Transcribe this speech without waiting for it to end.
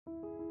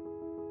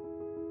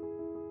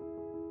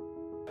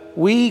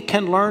we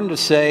can learn to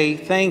say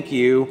thank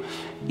you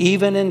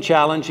even in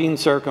challenging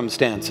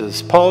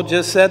circumstances. Paul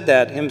just said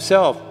that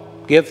himself.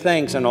 Give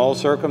thanks in all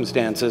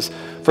circumstances,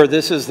 for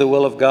this is the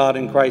will of God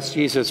in Christ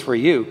Jesus for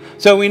you.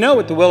 So we know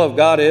what the will of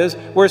God is.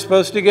 We're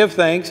supposed to give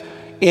thanks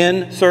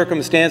in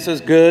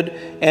circumstances, good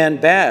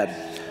and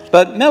bad.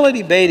 But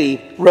Melody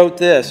Beatty wrote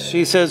this.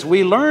 She says,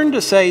 we learn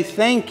to say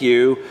thank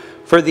you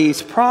for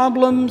these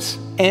problems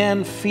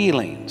and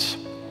feelings.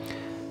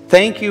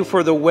 Thank you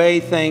for the way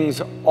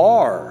things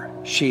are,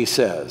 she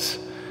says,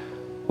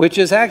 which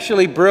is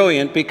actually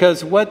brilliant,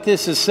 because what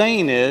this is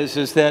saying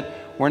is that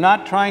we're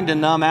not trying to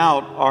numb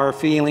out our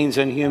feelings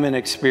and human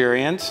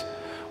experience.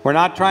 We're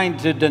not trying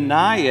to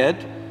deny it.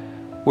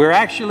 We're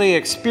actually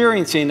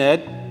experiencing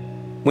it.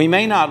 We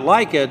may not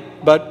like it,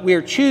 but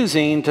we're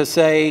choosing to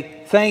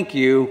say thank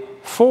you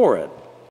for it.